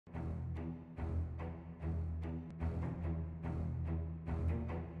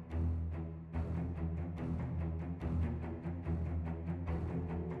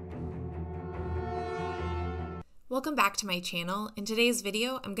Welcome back to my channel. In today's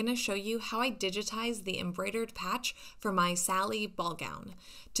video, I'm going to show you how I digitize the embroidered patch for my Sally ball gown.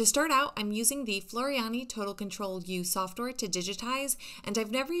 To start out, I'm using the Floriani Total Control U software to digitize, and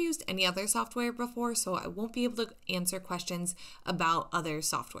I've never used any other software before, so I won't be able to answer questions about other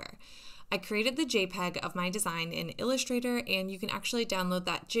software. I created the JPEG of my design in Illustrator, and you can actually download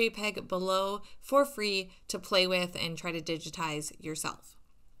that JPEG below for free to play with and try to digitize yourself.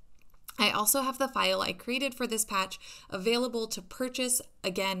 I also have the file I created for this patch available to purchase,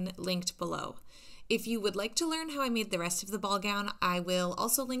 again linked below. If you would like to learn how I made the rest of the ball gown, I will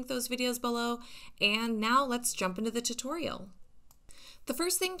also link those videos below. And now let's jump into the tutorial. The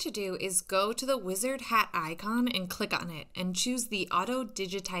first thing to do is go to the wizard hat icon and click on it and choose the auto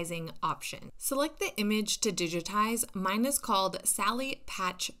digitizing option. Select the image to digitize. Mine is called Sally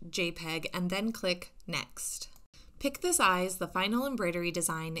Patch JPEG, and then click Next. Pick the size the final embroidery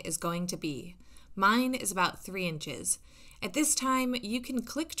design is going to be. Mine is about 3 inches. At this time, you can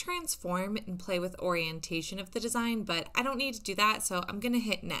click transform and play with orientation of the design, but I don't need to do that, so I'm going to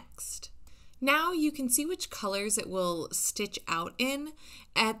hit next. Now you can see which colors it will stitch out in.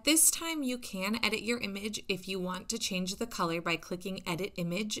 At this time, you can edit your image. If you want to change the color by clicking edit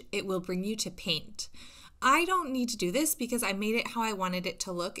image, it will bring you to paint. I don't need to do this because I made it how I wanted it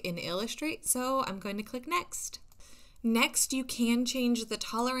to look in Illustrate, so I'm going to click next. Next, you can change the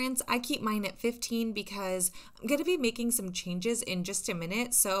tolerance. I keep mine at 15 because I'm going to be making some changes in just a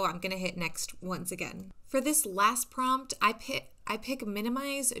minute, so I'm going to hit next once again. For this last prompt, I pick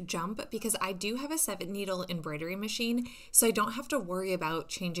minimize jump because I do have a 7-needle embroidery machine, so I don't have to worry about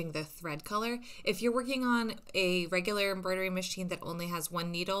changing the thread color. If you're working on a regular embroidery machine that only has 1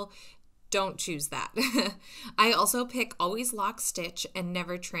 needle, don't choose that. I also pick always lock stitch and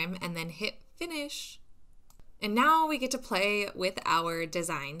never trim, and then hit finish. And now we get to play with our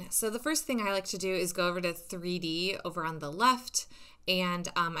design. So the first thing I like to do is go over to 3D over on the left, and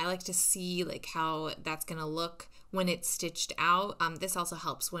I like to see like how that's gonna look when it's stitched out. This also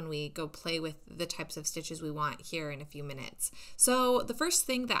helps when we go play with the types of stitches we want here in a few minutes. So the first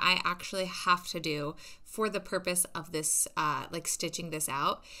thing that I actually have to do for the purpose of this, like stitching this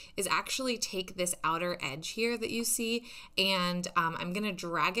out, is actually take this outer edge here that you see, and I'm gonna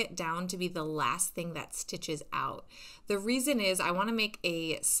drag it down to be the last thing that stitches out. The reason is I wanna make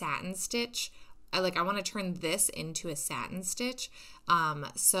a satin stitch. I want to turn this into a satin stitch,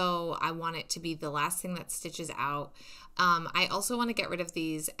 so I want it to be the last thing that stitches out. I also want to get rid of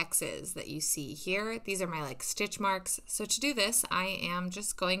these X's that you see here. These are my like stitch marks. So to do this, I am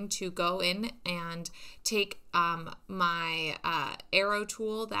just going to go in and take my arrow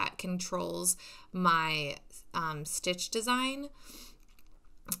tool that controls my stitch design.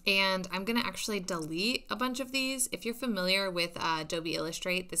 And I'm going to actually delete a bunch of these. If you're familiar with Adobe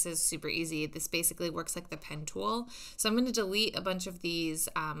Illustrate, this is super easy. This basically works like the pen tool. So I'm going to delete a bunch of these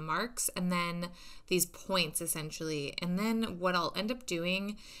marks and then these points essentially. And then what I'll end up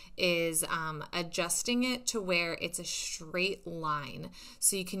doing is adjusting it to where it's a straight line.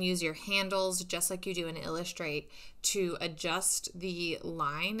 So you can use your handles just like you do in Illustrate to adjust the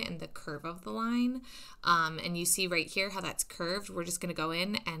line and the curve of the line. And you see right here how that's curved. We're just going to go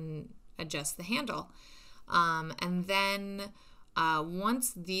in and adjust the handle. And then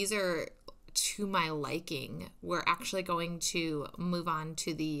once these are to my liking, we're actually going to move on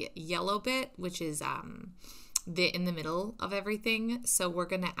to the yellow bit, which is in the middle of everything. So we're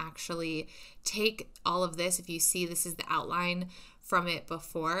going to actually take all of this. If you see, this is the outline from it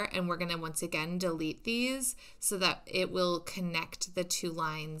before, and we're going to once again delete these so that it will connect the two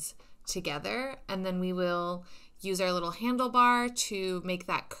lines together. And then we will use our little handlebar to make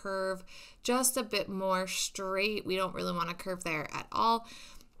that curve just a bit more straight. We don't really want to curve there at all.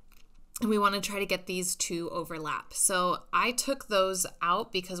 And we want to try to get these two overlap. So I took those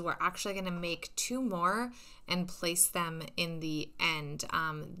out because we're actually going to make 2 more and place them in the end.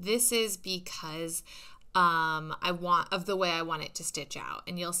 This is because of the way I want it to stitch out,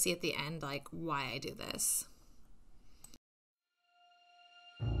 and you'll see at the end like why I do this.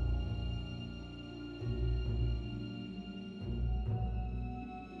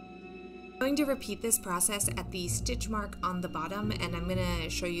 I'm going to repeat this process at the stitch mark on the bottom, and I'm going to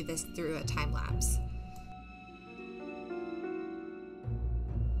show you this through a time lapse.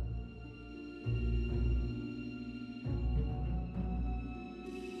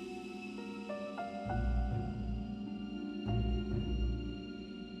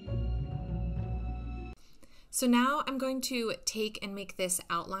 So now I'm going to take and make this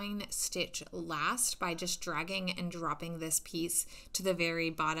outline stitch last by just dragging and dropping this piece to the very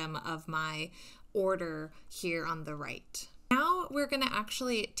bottom of my order here on the right. Now we're going to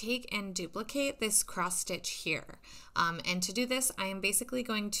actually take and duplicate this cross stitch here. And to do this, I am basically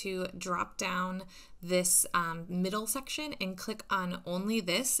going to drop down this middle section and click on only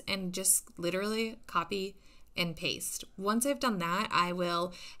this and just literally copy and paste. Once I've done that, I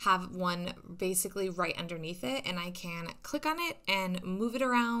will have one basically right underneath it, and I can click on it and move it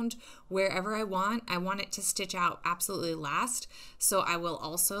around wherever I want. I want it to stitch out absolutely last, so I will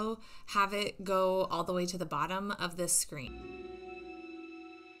also have it go all the way to the bottom of this screen.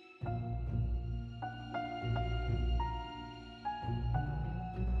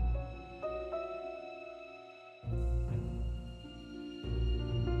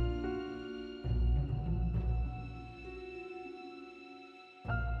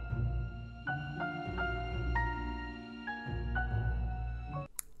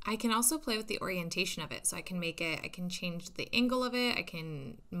 I can also play with the orientation of it, so I can change the angle of it, I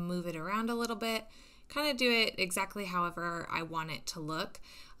can move it around a little bit, kind of do it exactly however I want it to look.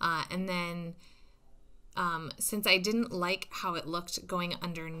 And then since I didn't like how it looked going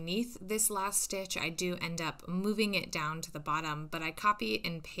underneath this last stitch, I do end up moving it down to the bottom, but I copy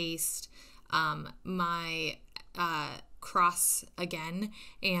and paste my cross again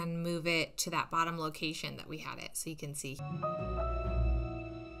and move it to that bottom location that we had it, so you can see.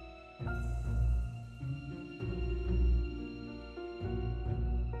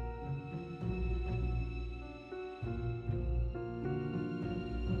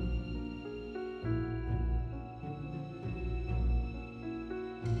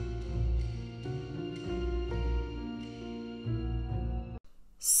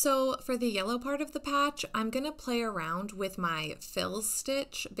 So for the yellow part of the patch, I'm going to play around with my fill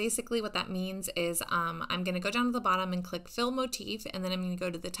stitch. Basically what that means is I'm going to go down to the bottom and click fill motif, and then I'm going to go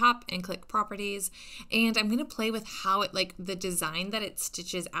to the top and click properties, and I'm going to play with how it, like the design that it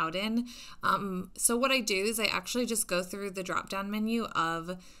stitches out in. So what I do is I actually just go through the drop down menu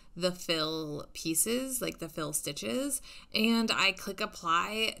of the fill pieces, like the fill stitches, and I click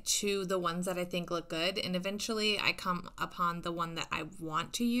apply to the ones that I think look good, and eventually I come upon the one that I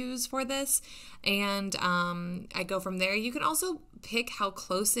want to use for this, and I go from there. You can also pick how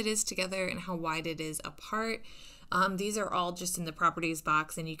close it is together and how wide it is apart. These are all just in the properties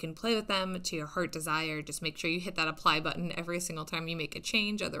box, and you can play with them to your heart desire. Just make sure you hit that apply button every single time you make a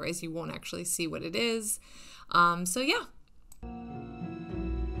change, otherwise you won't actually see what it is. So yeah.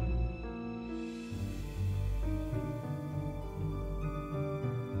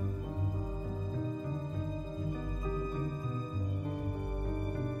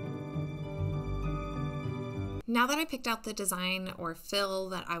 Now that I picked out the design or fill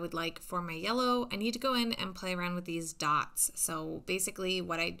that I would like for my yellow, I need to go in and play around with these dots. So basically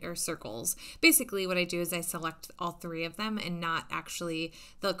or circles. Basically what I do is I select all three of them and not actually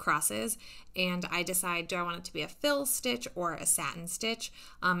the crosses, and I decide, do I want it to be a fill stitch or a satin stitch?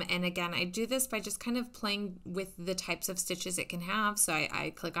 And again, I do this by just kind of playing with the types of stitches it can have. So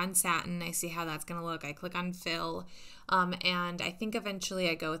I click on satin, I see how that's gonna look. I click on fill, and I think eventually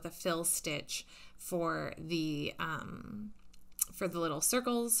I go with a fill stitch for the little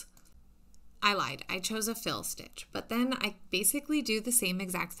circles. I lied, I chose a fill stitch, but then I basically do the same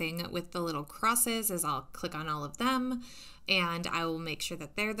exact thing with the little crosses, as I'll click on all of them and I will make sure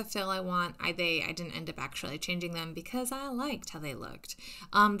that they're the fill I want. I didn't end up actually changing them because I liked how they looked.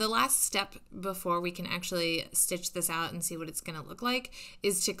 The last step before we can actually stitch this out and see what it's gonna look like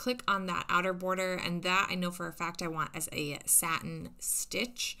is to click on that outer border, and that I know for a fact I want as a satin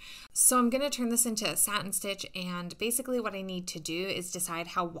stitch. So I'm gonna turn this into a satin stitch, and basically what I need to do is decide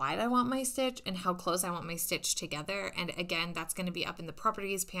how wide I want my stitch and how close I want my stitch together. And again, that's gonna be up in the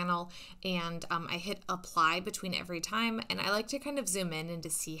properties panel, and I hit apply between every time, and I like to kind of zoom in and to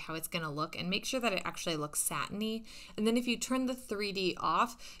see how it's gonna look and make sure that it actually looks satiny. And then if you turn the 3D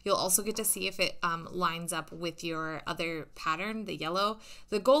off, you'll also get to see if it lines up with your other pattern, the yellow.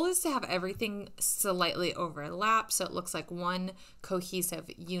 The goal is to have everything slightly overlap so it looks like one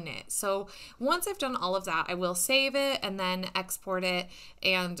cohesive unit. So once I've done all of that, I will save it and then export it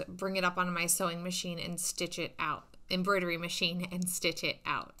and bring it up on my sewing machine and stitch it out, embroidery machine, and stitch it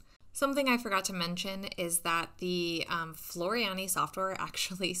out. Something I forgot to mention is that the Floriani software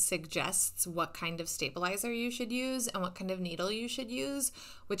actually suggests what kind of stabilizer you should use and what kind of needle you should use,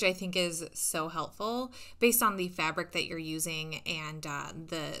 which I think is so helpful based on the fabric that you're using and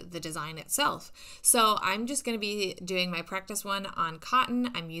the design itself. So I'm just going to be doing my practice one on cotton.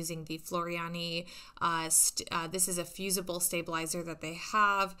 I'm using the Floriani, this is a fusible stabilizer that they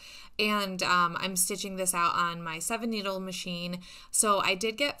have, and I'm stitching this out on my 7 needle machine. So I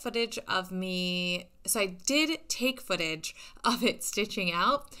did get footage of me so I did take footage of it stitching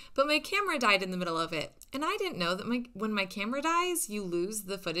out, but my camera died in the middle of it. And I didn't know that when my camera dies, you lose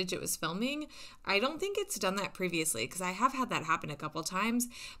the footage it was filming. I don't think it's done that previously because I have had that happen a couple times.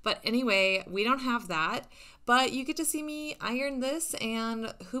 But anyway, we don't have that. But you get to see me iron this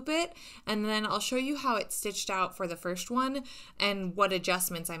and hoop it. And then I'll show you how it's stitched out for the first one and what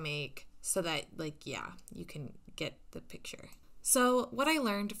adjustments I make so that, like, yeah, you can get the picture. So what I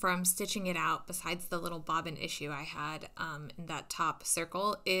learned from stitching it out, besides the little bobbin issue I had in that top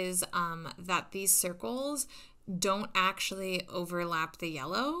circle, is that these circles don't actually overlap the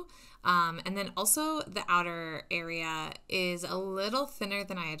yellow. And then also the outer area is a little thinner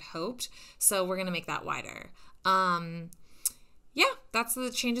than I had hoped, so we're going to make that wider. Yeah, that's the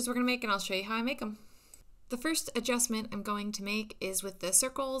changes we're going to make, and I'll show you how I make them. The first adjustment I'm going to make is with the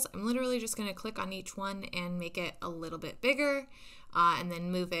circles. I'm literally just going to click on each one and make it a little bit bigger and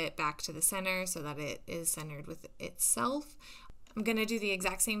then move it back to the center so that it is centered with itself. I'm going to do the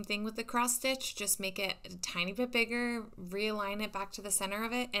exact same thing with the cross stitch, just make it a tiny bit bigger, realign it back to the center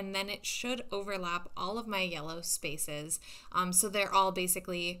of it, and then it should overlap all of my yellow spaces. So they're all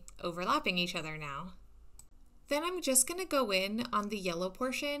basically overlapping each other now. Then I'm just going to go in on the yellow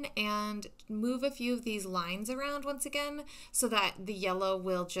portion and move a few of these lines around once again so that the yellow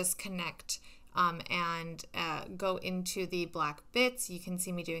will just connect and go into the black bits. You can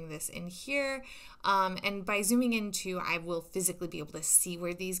see me doing this in here. And by zooming into, I will physically be able to see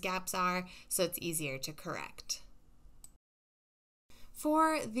where these gaps are, so it's easier to correct.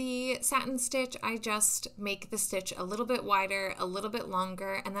 For the satin stitch, I just make the stitch a little bit wider, a little bit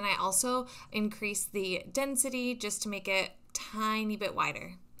longer, and then I also increase the density just to make it a tiny bit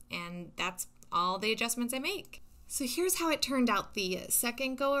wider. And that's all the adjustments I make. So here's how it turned out the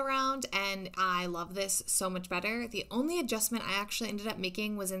second go around, and I love this so much better. The only adjustment I actually ended up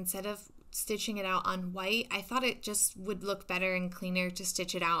making was instead of stitching it out on white, I thought it just would look better and cleaner to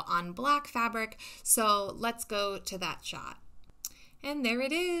stitch it out on black fabric. So let's go to that shot. And there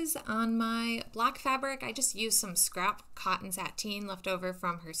it is on my black fabric. I just used some scrap cotton sateen left over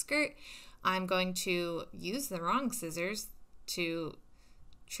from her skirt. I'm going to use the wrong scissors to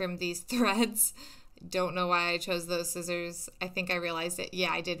trim these threads. Don't know why I chose those scissors. I think I realized it.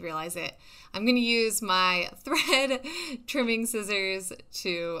 Yeah, I did realize it. I'm going to use my thread trimming scissors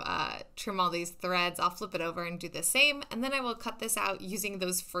to trim all these threads. I'll flip it over and do the same. And then I will cut this out using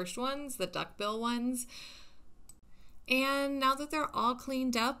those first ones, the duckbill ones. And now that they're all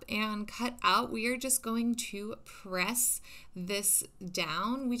cleaned up and cut out, we are just going to press this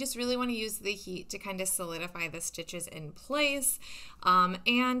down. We just really want to use the heat to kind of solidify the stitches in place.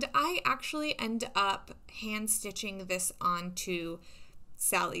 And I actually end up hand stitching this onto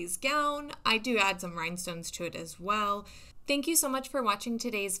Sally's gown. I do add some rhinestones to it as well. Thank you so much for watching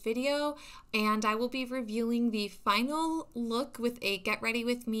today's video, and I will be revealing the final look with a Get Ready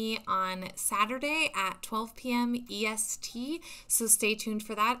With Me on Saturday at 12 p.m. EST, so stay tuned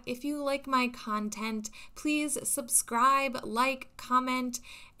for that. If you like my content, please subscribe, like, comment,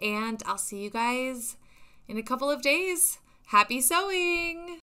 and I'll see you guys in a couple of days. Happy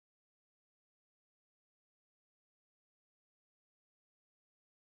sewing!